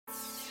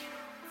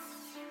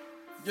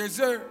Yes,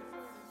 sir.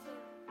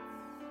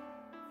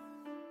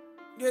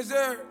 Yes,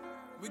 sir.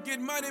 We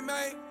get money,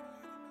 man.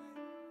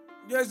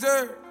 Yes,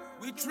 sir.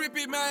 We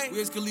trippy, man.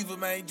 Wiz Khalifa,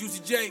 man.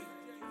 Juicy J.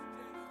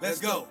 Let's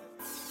go.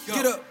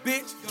 Get up,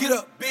 bitch. Get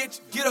up, bitch.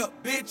 Get up,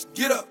 bitch.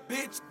 Get up,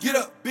 bitch. Get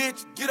up,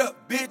 bitch. Get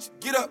up, bitch.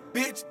 Get up,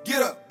 bitch.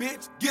 Get up,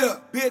 bitch. Get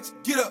up, bitch.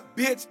 Get up,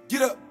 bitch.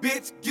 Get up,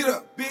 bitch. Get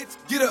up, bitch.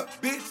 Get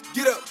up, bitch.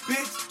 Get up,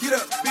 bitch. Get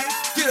up,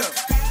 bitch. Get up.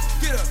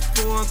 Get up.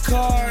 Foreign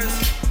cars,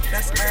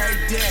 that's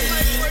every day.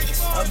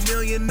 $1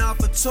 million off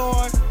a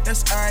tour,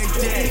 that's every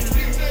day.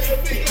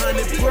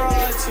 100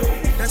 broads,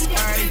 that's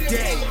every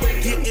day.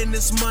 Getting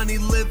this money,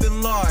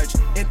 living large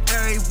in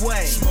every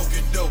way.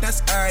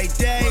 That's every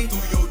day.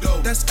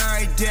 That's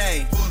every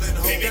day.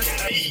 Baby,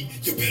 gotta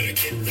eat, you better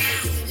get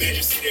right. Man,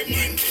 you see that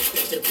money,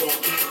 that's the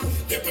problem.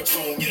 That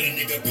Patron get a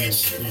nigga good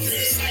shit.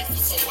 Cypher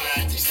so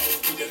wide, these hoes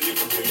be the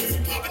liquor.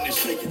 Popping and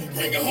shaking,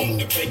 bring it home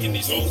to baking.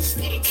 These hoes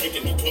started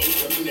taking no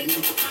clothes. I mean, they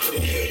knew what the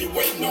hell you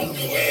waiting on.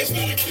 Your ass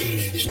better kill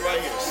it. It's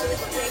right here.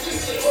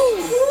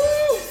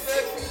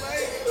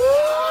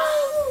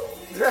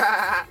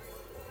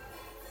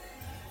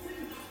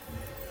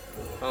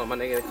 Oh, my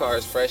nigga, the car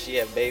is fresh.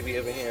 Yeah, baby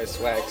up in here,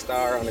 swag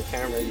star on the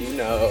camera, you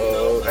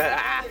know.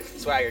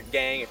 Swagger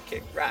gang and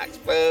kick rocks,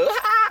 boo.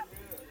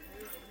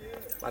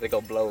 About to go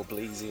blow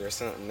Bleezy or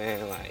something,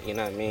 man. Like, you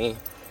know what I mean?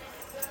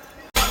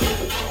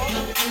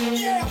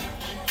 Yeah.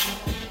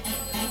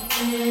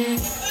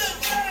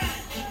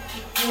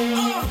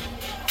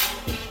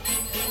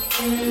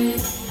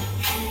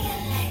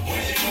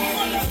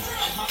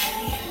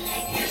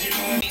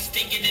 He's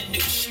thinking of new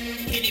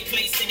shit. Any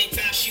place,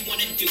 anytime she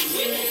wanna do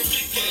it.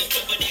 First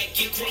over that,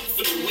 get crunk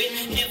through it.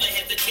 Never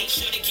hesitate,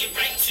 sure to get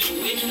right to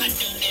it. I know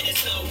that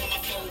it's low when my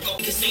phone go,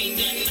 cause ain't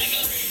nothing like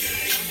a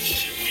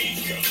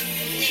Jamaica,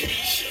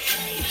 Keisha,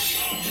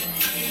 Crystal,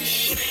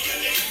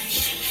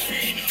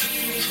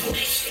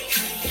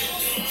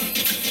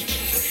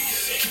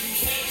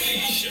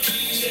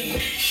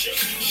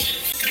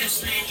 go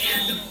slide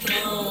down the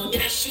road,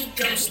 there she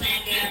go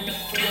slide down the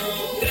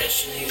road. There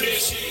she go, there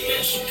she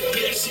go,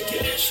 there she go,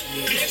 there she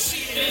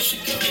go, there she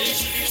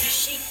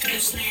go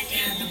slide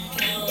down the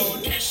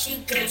road, there she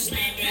go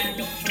slide down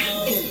the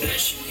road. There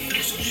she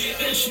is, yeah,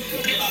 there she go,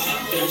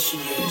 there she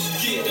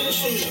is, yeah, there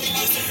she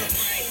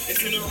is.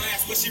 It's in her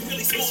ass, but she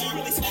really smart,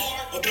 really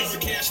smart. But her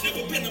cash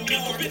never been a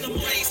more, been a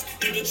race.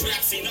 In the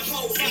trap scene, a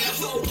whole fire,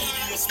 whole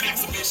body of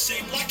smacks of his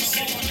shape like a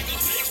heart. Nigga,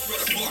 legs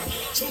spread apart.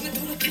 Trying to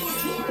do the car,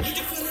 you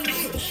can feel the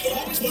light. But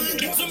always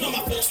find out. Some of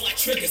my folks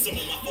like triggers, some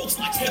of my folks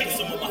like triggers,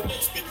 some of my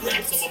folks spit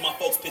rap, some of my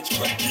folks pitch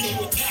crack.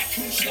 You know,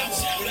 tycoon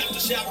shots, but after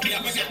shower,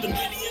 I got the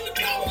money and the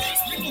power.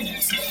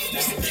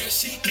 There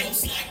she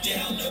goes like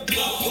down the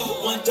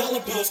blow. $1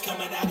 bills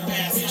coming out her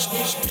ass. There she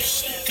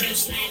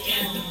goes like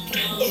down the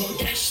blow.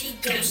 There she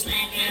goes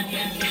like down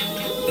the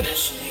blow. There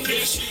she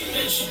goes,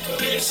 there she goes,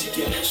 there she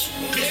goes,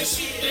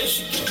 there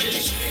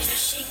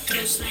she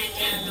goes like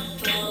down the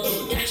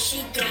blow. There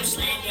she goes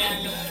like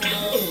down the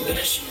blow.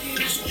 There she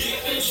is, yeah,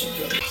 there she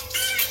goes.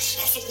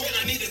 So when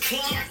I need to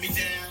climb me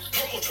down,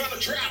 I'm trying to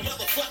drive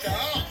motherfucker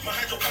on. My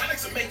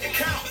hydroponics will make it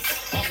count.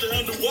 Off the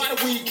underwater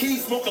weed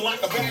keys, smoking like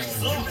a bag of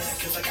sun.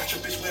 Cause I got your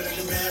bitch wetter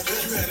than bad.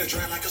 You had her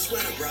dry like a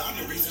sweater, bro. I'm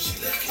the reason she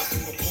left. I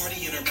threw a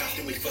party in her mouth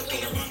and we fucked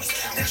on her mama's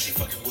couch. Now she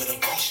fucking with a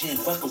boss. She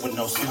ain't fucking with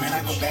no skin. Man, I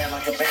go bad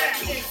like a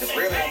bad tooth. It's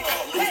really I'm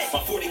caught loose.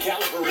 My 40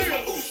 caliber is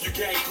my oof. You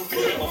can't goofy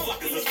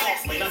motherfuckers is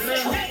false, man. I'm the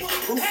truth.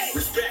 Proof,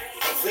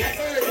 respect, effect.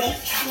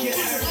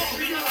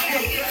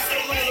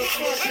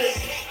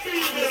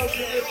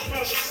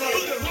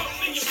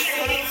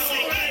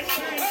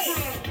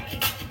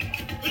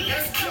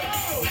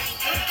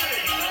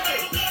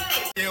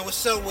 Yeah,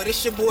 what's up with it?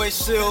 It's your boy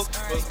Silk.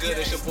 What's good?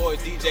 It's your boy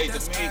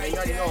DJ.Demico. And you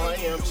already know I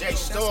am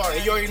J-Star.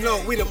 And you already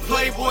know we the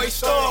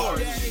PlayBoyStarz.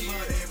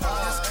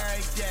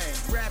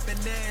 Rapping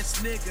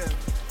ass nigga.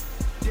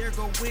 There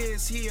go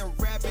Wiz here,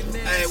 rapping ass.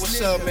 Hey,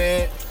 what's up,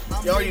 man?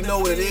 You already know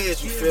what it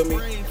is, you feel me?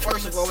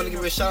 First of all, I want to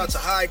give a shout out to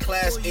High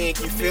Class Inc.,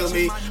 you feel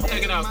me?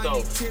 Check it out,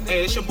 though.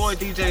 Hey, it's your boy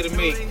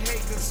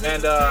DJ.Demico.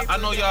 And I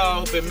know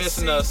y'all been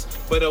missing us,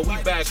 but we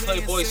back.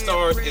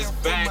 PlayBoyStarz is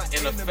back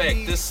in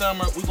effect. This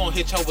summer, we gonna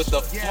hit y'all with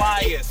the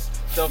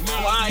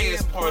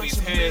flyest parties,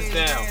 hands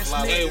down.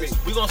 Hey,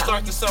 we gonna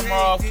start the summer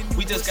off.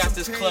 We just got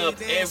this club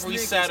every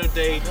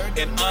Saturday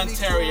in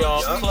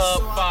Ontario,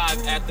 Club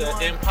 5 at the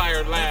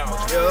Empire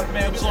Lounge.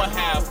 Man, we gonna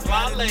have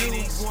fly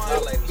ladies.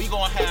 We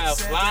gonna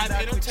have live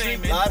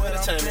entertainment. We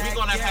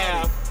gonna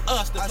have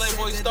us, the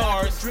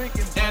PlayBoyStarz,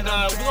 and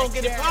we gonna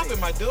get it popping,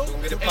 my dude.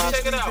 And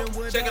check it out.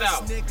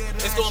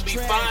 It's gonna be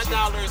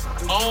 $5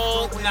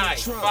 all night,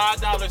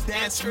 $5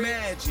 entry,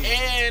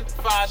 and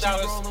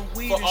 $5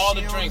 for all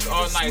the drinks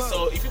all night.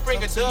 So if you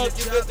bring a dub,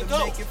 you're good to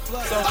go.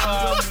 So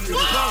you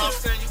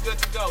good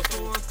to go.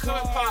 So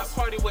come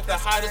party with the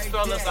hottest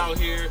fellas out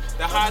here,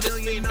 the hottest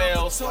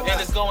females, and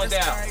it's going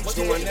down. What's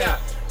going down?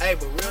 Hey,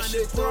 but real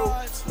shit though,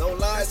 no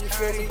lies, you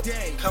feel me?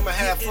 Come and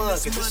have fun,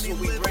 cause this is what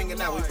we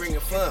bringing out. We bringing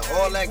fun.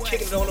 All that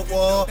kicking it on the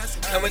wall,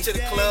 coming to the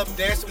club,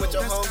 dancing with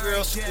your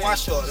homegirl,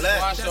 squash all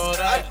that.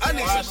 I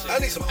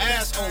need some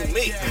ass on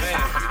me. You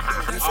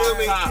feel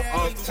me?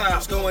 Off top.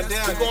 It's going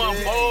down. We're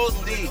going balls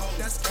deep.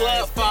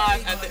 Club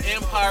 5 at the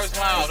Empire's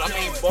Lounge. I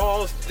mean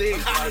balls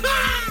deep.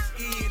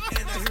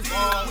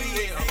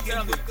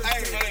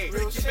 Hey,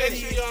 make sure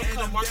y'all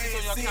come mark this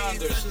on your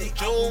calendars.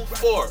 June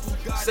 4th,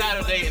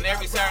 Saturday, and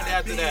every Saturday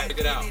after that. Check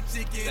it out.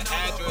 The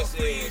address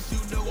is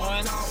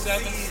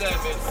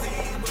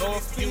 177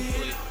 North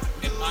Euclid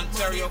in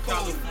Ontario,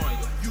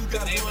 California. The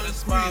name of the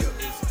spot is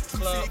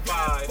Club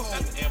 5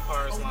 at the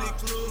Empire's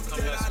Lounge.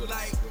 Come mess with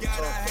us.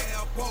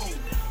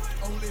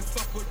 Only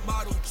fuck with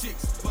model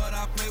chicks, but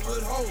I play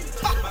with hoes.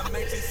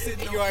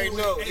 You already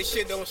know, this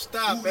shit don't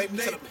stop, baby,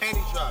 to the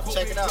panty drop.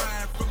 Check it out.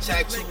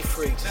 Tattoo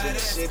Freaks is in the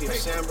city of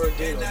San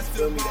Bernardino. You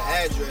feel me? The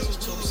address is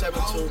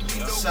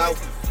 272 South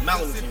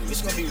Mountain View.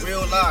 It's gonna be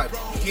real live.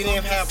 He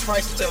didn't have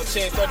prices till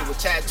 10:30 with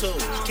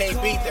tattoos. You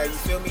can't beat that, you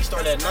feel me?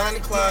 Start at 9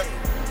 o'clock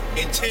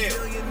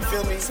until, you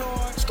feel me? It's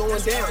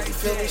going down, you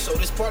feel me? So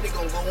this party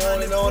gonna go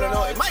on and on and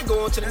on. It might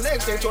go on to the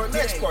next day, to our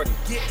next party.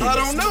 I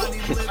don't know.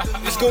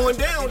 It's going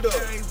down though.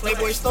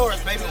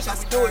 PlayBoyStarz, baby, that's how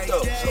we do it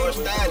though. Star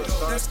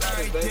status,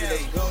 baby,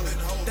 let's go.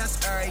 That's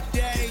every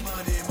day.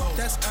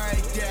 That's every day. That's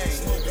every day.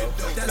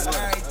 That's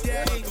every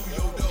day.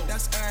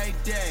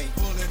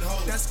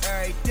 That's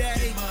every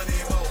day.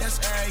 That's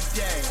every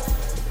day.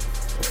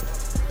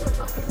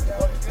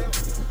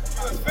 I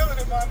was feeling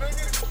it, my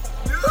nigga.